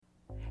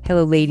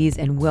Hello, ladies,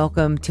 and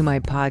welcome to my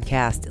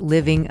podcast,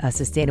 Living a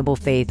Sustainable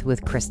Faith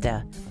with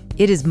Krista.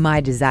 It is my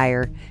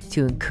desire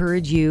to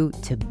encourage you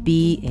to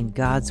be in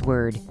God's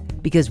Word,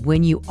 because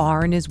when you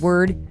are in His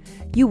Word,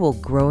 you will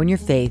grow in your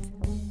faith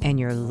and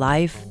your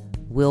life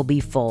will be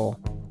full.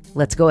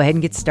 Let's go ahead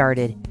and get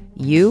started.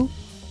 You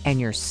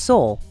and your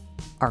soul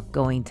are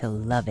going to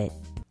love it.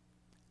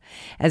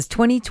 As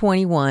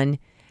 2021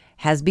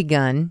 has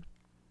begun,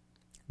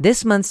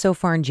 this month so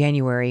far in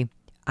January,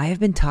 I have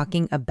been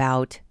talking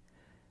about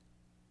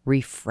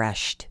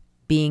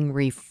being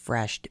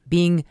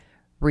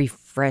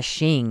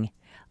refreshing,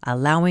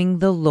 allowing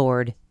the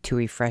Lord to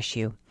refresh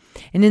you.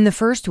 And in the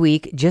first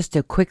week, just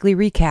to quickly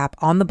recap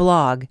on the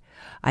blog,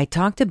 I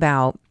talked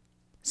about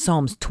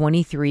Psalms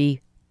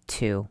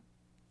 23:2.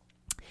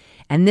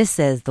 And this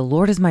says, "The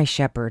Lord is my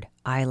shepherd,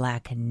 I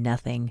lack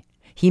nothing.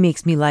 He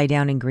makes me lie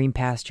down in green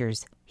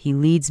pastures. He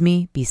leads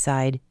me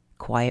beside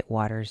quiet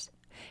waters.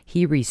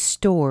 He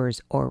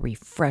restores or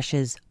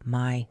refreshes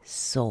my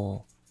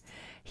soul.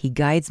 He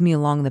guides me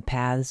along the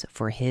paths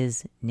for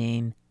His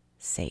name's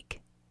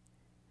sake."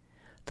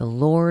 The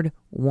Lord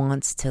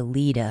wants to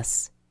lead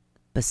us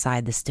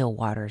beside the still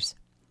waters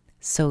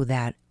so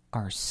that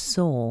our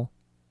soul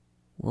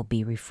will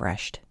be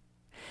refreshed.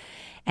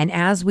 And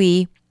as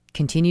we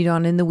continued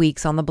on in the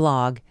weeks on the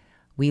blog,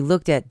 we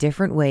looked at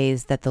different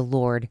ways that the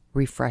Lord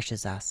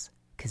refreshes us,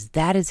 because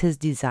that is His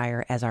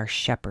desire as our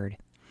shepherd.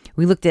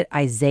 We looked at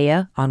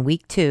Isaiah on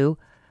week 2.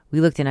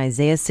 We looked in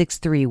Isaiah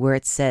 6:3, where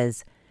it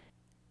says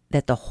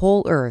that the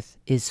whole earth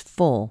is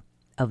full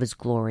of His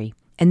glory.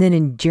 And then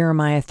in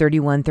Jeremiah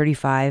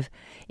 31:35,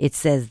 it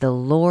says, "The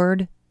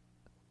Lord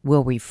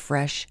will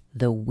refresh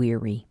the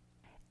weary."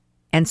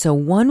 And so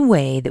one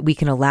way that we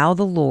can allow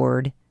the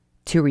Lord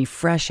to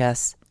refresh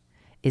us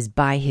is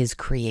by His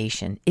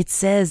creation. It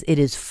says it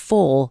is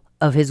full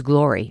of His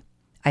glory.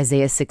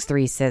 Isaiah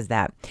 6:3 says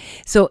that.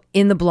 So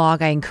in the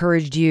blog, I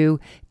encouraged you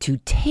to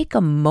take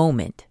a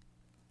moment.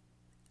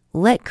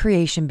 Let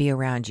creation be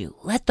around you.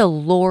 Let the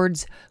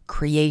Lord's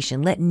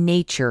creation, let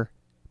nature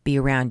be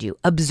around you.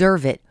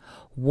 Observe it,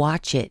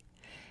 watch it,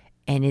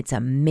 and it's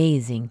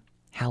amazing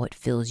how it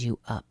fills you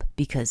up,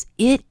 because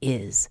it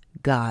is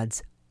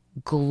God's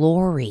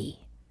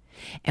glory.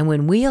 And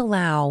when we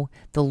allow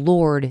the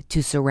Lord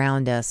to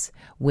surround us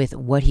with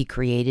what He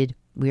created,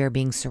 we are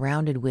being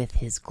surrounded with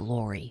His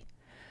glory.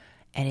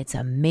 And it's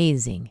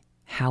amazing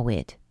how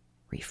it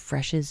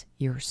refreshes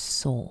your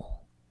soul.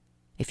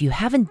 If you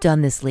haven't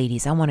done this,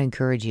 ladies, I want to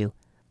encourage you.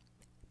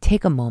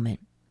 Take a moment.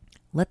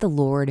 Let the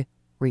Lord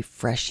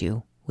refresh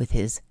you with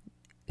His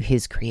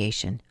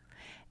creation,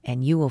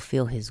 and you will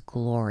feel His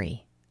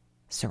glory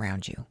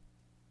surround you.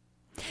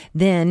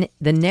 Then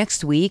the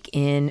next week,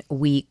 in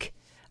week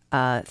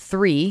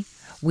 3,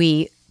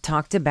 we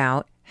talked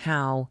about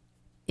how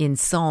in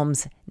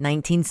Psalms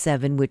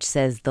 19:7, which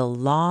says, "The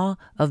law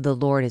of the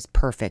Lord is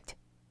perfect,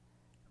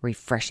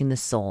 refreshing the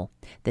soul.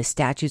 The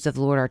statutes of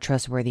the Lord are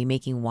trustworthy,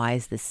 making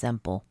wise the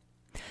simple."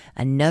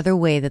 Another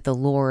way that the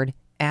Lord,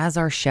 as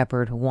our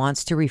shepherd,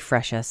 wants to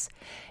refresh us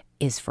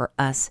is for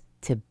us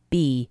to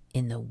be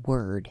in the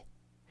Word.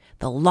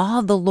 The law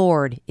of the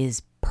Lord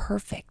is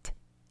perfect.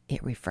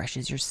 It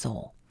refreshes your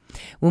soul.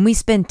 When we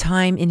spend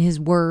time in His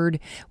Word,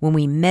 when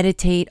we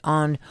meditate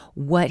on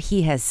what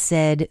He has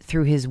said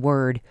through His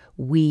Word,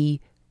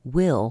 we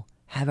will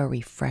have a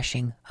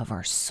refreshing of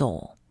our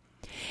soul.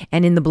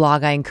 And in the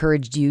blog, I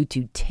encouraged you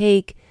to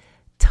take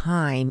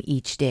time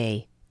each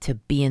day to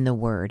be in the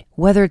Word.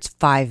 Whether it's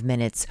 5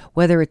 minutes,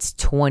 whether it's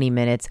 20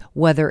 minutes,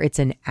 whether it's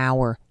an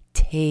hour,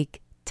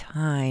 take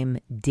time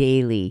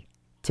daily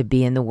to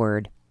be in the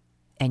Word,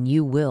 and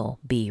you will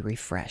be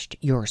refreshed.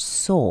 Your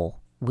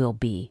soul will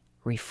be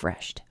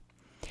refreshed.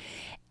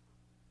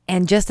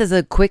 And just as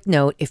a quick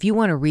note, if you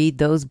want to read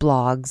those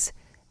blogs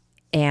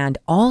and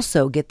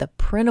also get the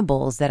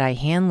printables that I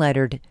hand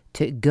lettered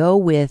to go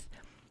with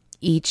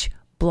each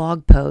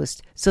blog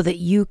post, so that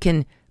you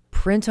can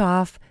print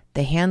off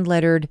the hand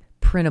lettered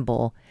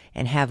printable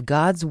and have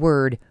God's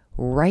Word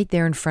right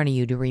there in front of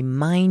you to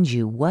remind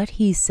you what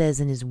He says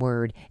in His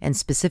Word, and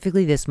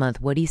specifically this month,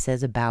 what He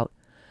says about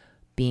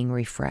being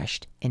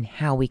refreshed and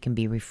how we can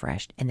be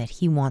refreshed, and that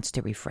He wants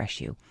to refresh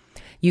you.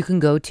 You can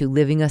go to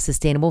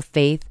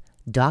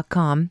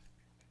livingasustainablefaith.com,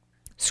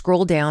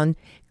 scroll down,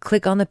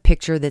 click on the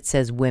picture that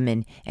says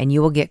women, and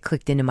you will get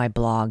clicked into my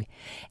blog.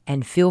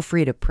 And feel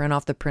free to print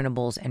off the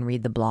printables and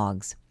read the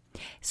blogs.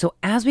 So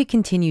as we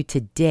continue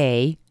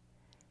today,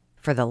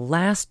 for the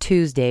last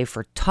Tuesday,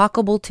 for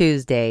Talkable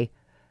Tuesday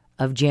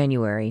of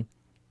January,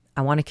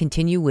 I want to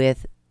continue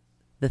with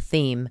the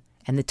theme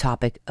and the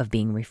topic of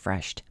being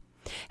refreshed.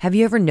 Have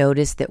you ever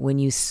noticed that when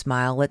you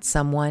smile at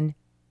someone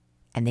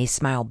and they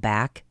smile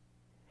back,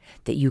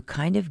 that you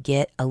kind of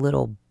get a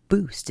little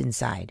boost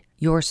inside?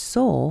 Your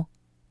soul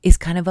is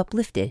kind of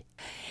uplifted.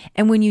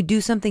 And when you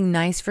do something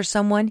nice for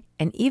someone,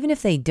 and even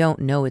if they don't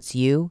know it's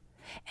you,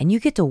 and you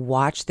get to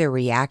watch their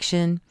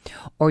reaction,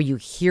 or you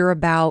hear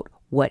about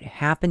what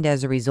happened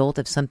as a result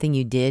of something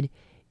you did,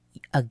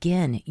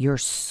 again, your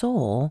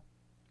soul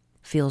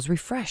feels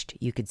refreshed,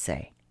 you could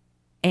say.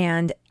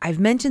 And I've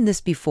mentioned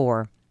this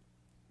before,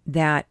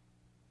 that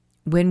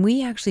when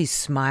we actually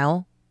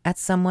smile at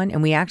someone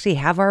and we actually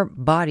have our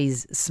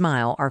bodies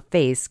smile, our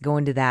face go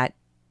into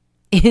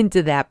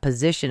that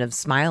position of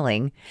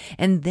smiling.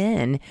 And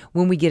then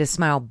when we get a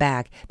smile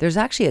back, there's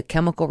actually a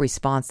chemical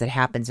response that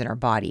happens in our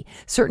body.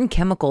 Certain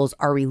chemicals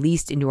are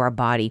released into our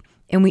body,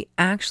 and we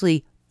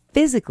actually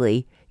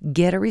physically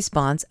get a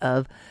response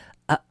of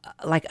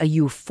like a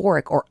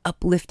euphoric or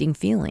uplifting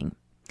feeling.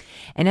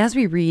 And as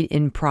we read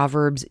in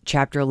Proverbs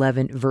chapter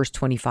 11, verse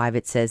 25,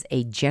 it says,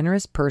 "A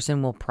generous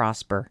person will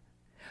prosper.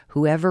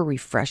 Whoever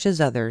refreshes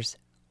others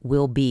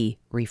will be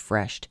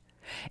refreshed."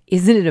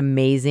 Isn't it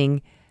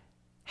amazing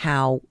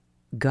how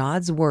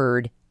God's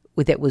word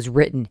that was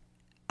written,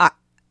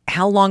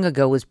 how long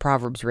ago was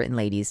Proverbs written,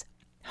 ladies?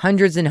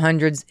 Hundreds and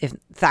hundreds, if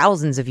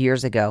thousands of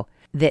years ago,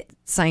 that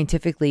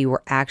scientifically we're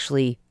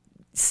actually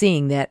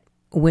seeing that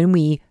when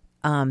we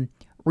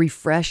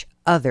refresh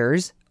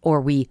others, or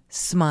we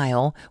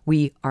smile,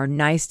 we are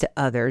nice to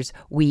others,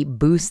 we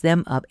boost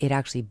them up, it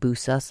actually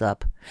boosts us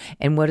up.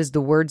 And what does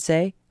the word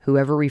say?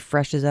 Whoever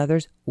refreshes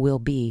others will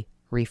be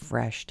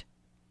refreshed.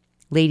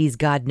 Ladies,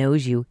 God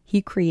knows you.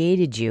 He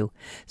created you.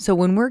 So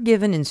when we're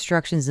given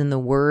instructions in the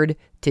word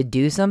to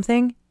do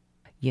something,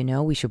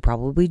 we should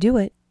probably do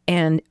it.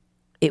 And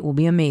it will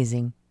be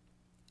amazing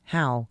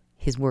how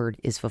his word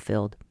is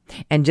fulfilled.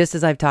 And just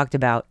as I've talked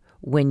about,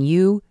 when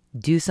you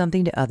do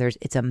something to others,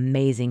 it's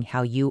amazing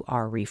how you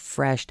are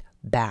refreshed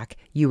back.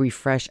 You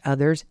refresh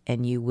others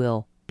and you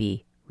will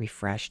be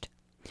refreshed.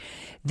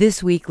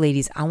 This week,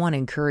 ladies, I want to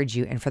encourage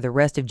you, and for the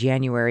rest of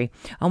January,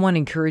 I want to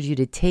encourage you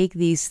to take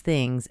these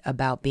things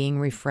about being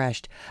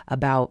refreshed,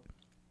 about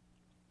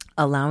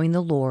allowing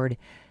the Lord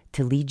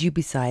to lead you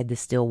beside the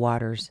still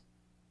waters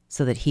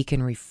so that he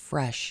can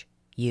refresh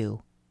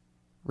you,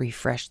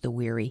 refresh the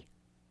weary.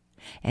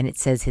 And it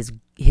says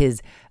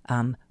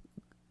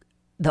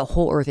the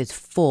whole earth is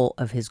full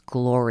of his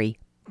glory.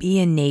 Be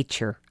in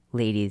nature,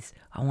 ladies.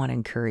 I want to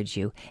encourage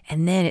you.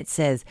 And then it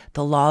says,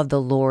 the law of the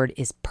Lord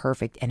is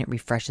perfect and it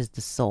refreshes the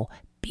soul.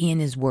 Be in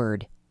his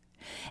word.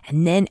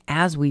 And then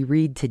as we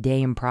read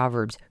today in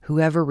Proverbs,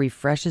 whoever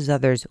refreshes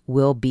others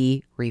will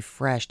be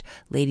refreshed.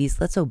 Ladies,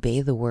 let's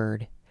obey the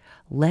word.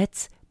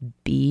 Let's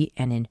be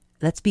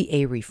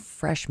a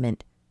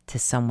refreshment to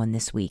someone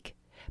this week.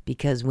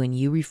 Because when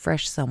you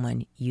refresh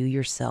someone, you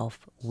yourself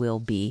will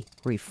be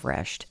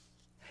refreshed.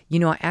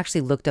 I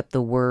actually looked up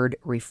the word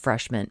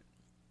refreshment,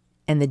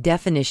 and the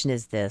definition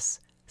is this: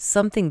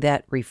 something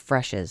that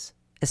refreshes,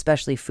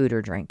 especially food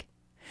or drink.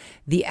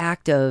 The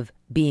act of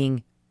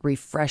being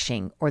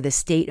refreshing, or the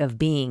state of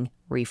being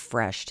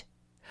refreshed.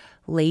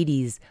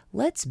 Ladies,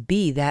 let's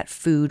be that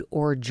food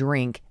or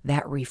drink,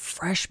 that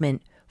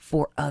refreshment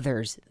for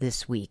others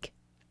this week,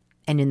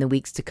 and in the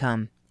weeks to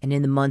come, and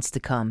in the months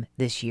to come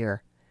this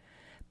year.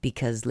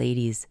 Because,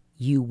 ladies,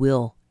 you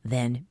will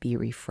then be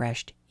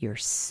refreshed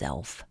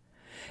yourself.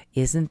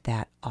 Isn't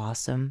that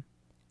awesome?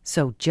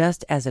 So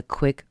just as a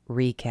quick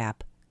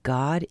recap,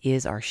 God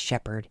is our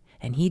shepherd,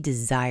 and he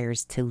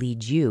desires to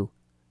lead you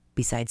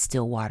beside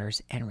still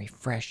waters and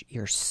refresh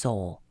your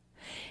soul.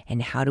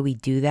 And how do we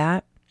do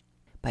that?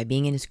 By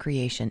being in his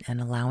creation and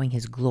allowing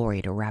his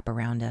glory to wrap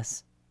around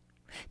us.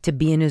 To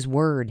be in his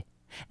word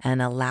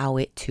and allow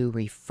it to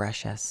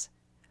refresh us,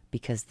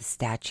 because the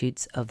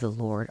statutes of the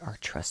Lord are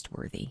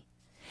trustworthy.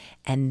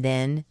 And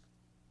then,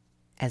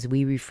 as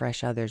we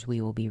refresh others, we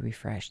will be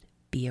refreshed.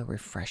 Be a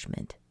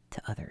refreshment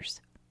to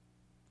others.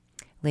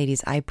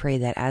 Ladies, I pray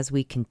that as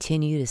we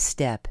continue to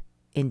step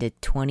into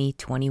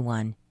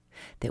 2021,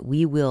 that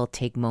we will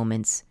take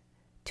moments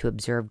to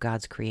observe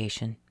God's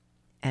creation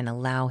and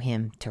allow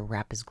him to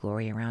wrap his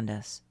glory around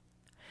us.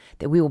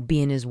 That we will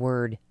be in his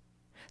word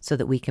so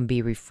that we can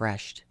be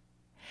refreshed.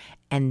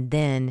 And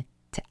then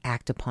to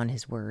act upon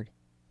his word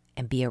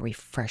and be a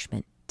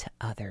refreshment to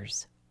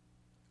others.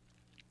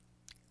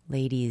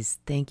 Ladies,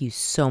 thank you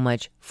so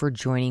much for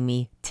joining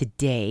me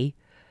today.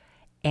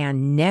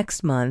 And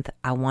next month,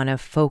 I want to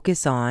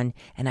focus on,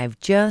 and it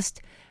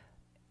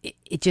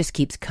just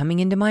keeps coming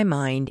into my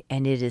mind,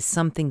 and it is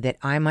something that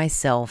I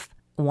myself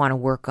want to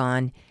work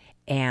on.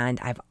 And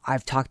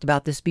I've talked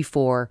about this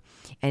before,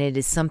 and it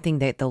is something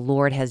that the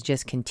Lord has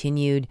just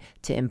continued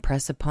to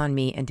impress upon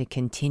me and to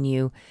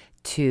continue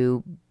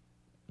to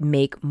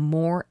make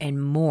more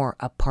and more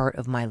a part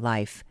of my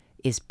life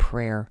is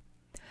prayer.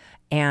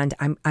 And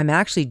I'm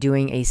actually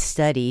doing a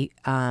study,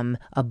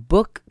 a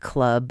book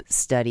club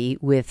study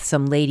with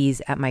some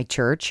ladies at my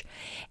church.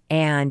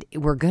 And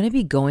we're going to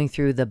be going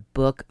through the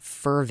book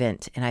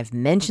Fervent. And I've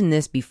mentioned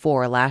this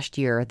before last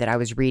year that I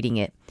was reading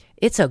it.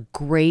 It's a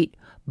great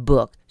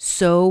book,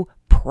 so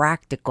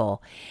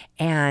practical.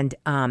 And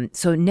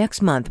so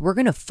next month, we're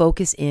going to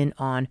focus in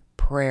on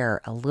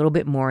prayer a little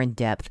bit more in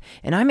depth.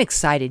 And I'm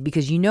excited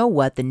because you know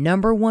what? The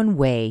number one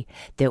way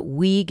that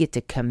we get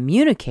to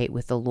communicate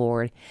with the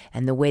Lord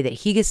and the way that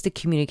he gets to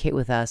communicate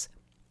with us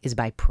is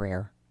by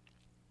prayer.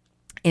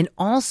 And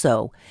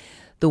also,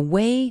 the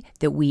way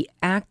that we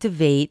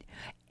activate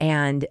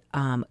and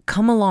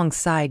come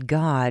alongside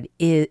God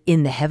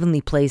in the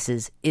heavenly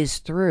places is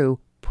through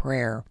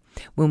prayer.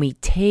 when we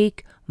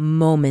take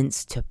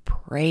moments to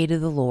pray to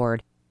the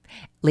Lord.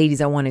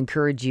 Ladies, I want to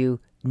encourage you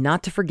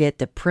not to forget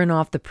to print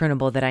off the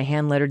printable that I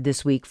hand lettered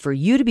this week for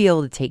you to be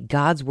able to take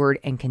God's word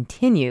and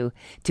continue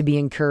to be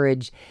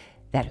encouraged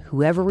that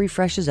whoever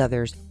refreshes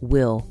others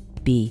will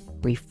be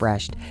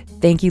refreshed.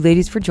 Thank you,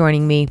 ladies, for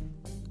joining me.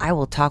 I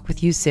will talk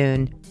with you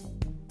soon.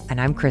 And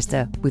I'm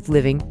Krista with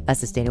Living a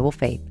Sustainable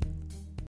Faith.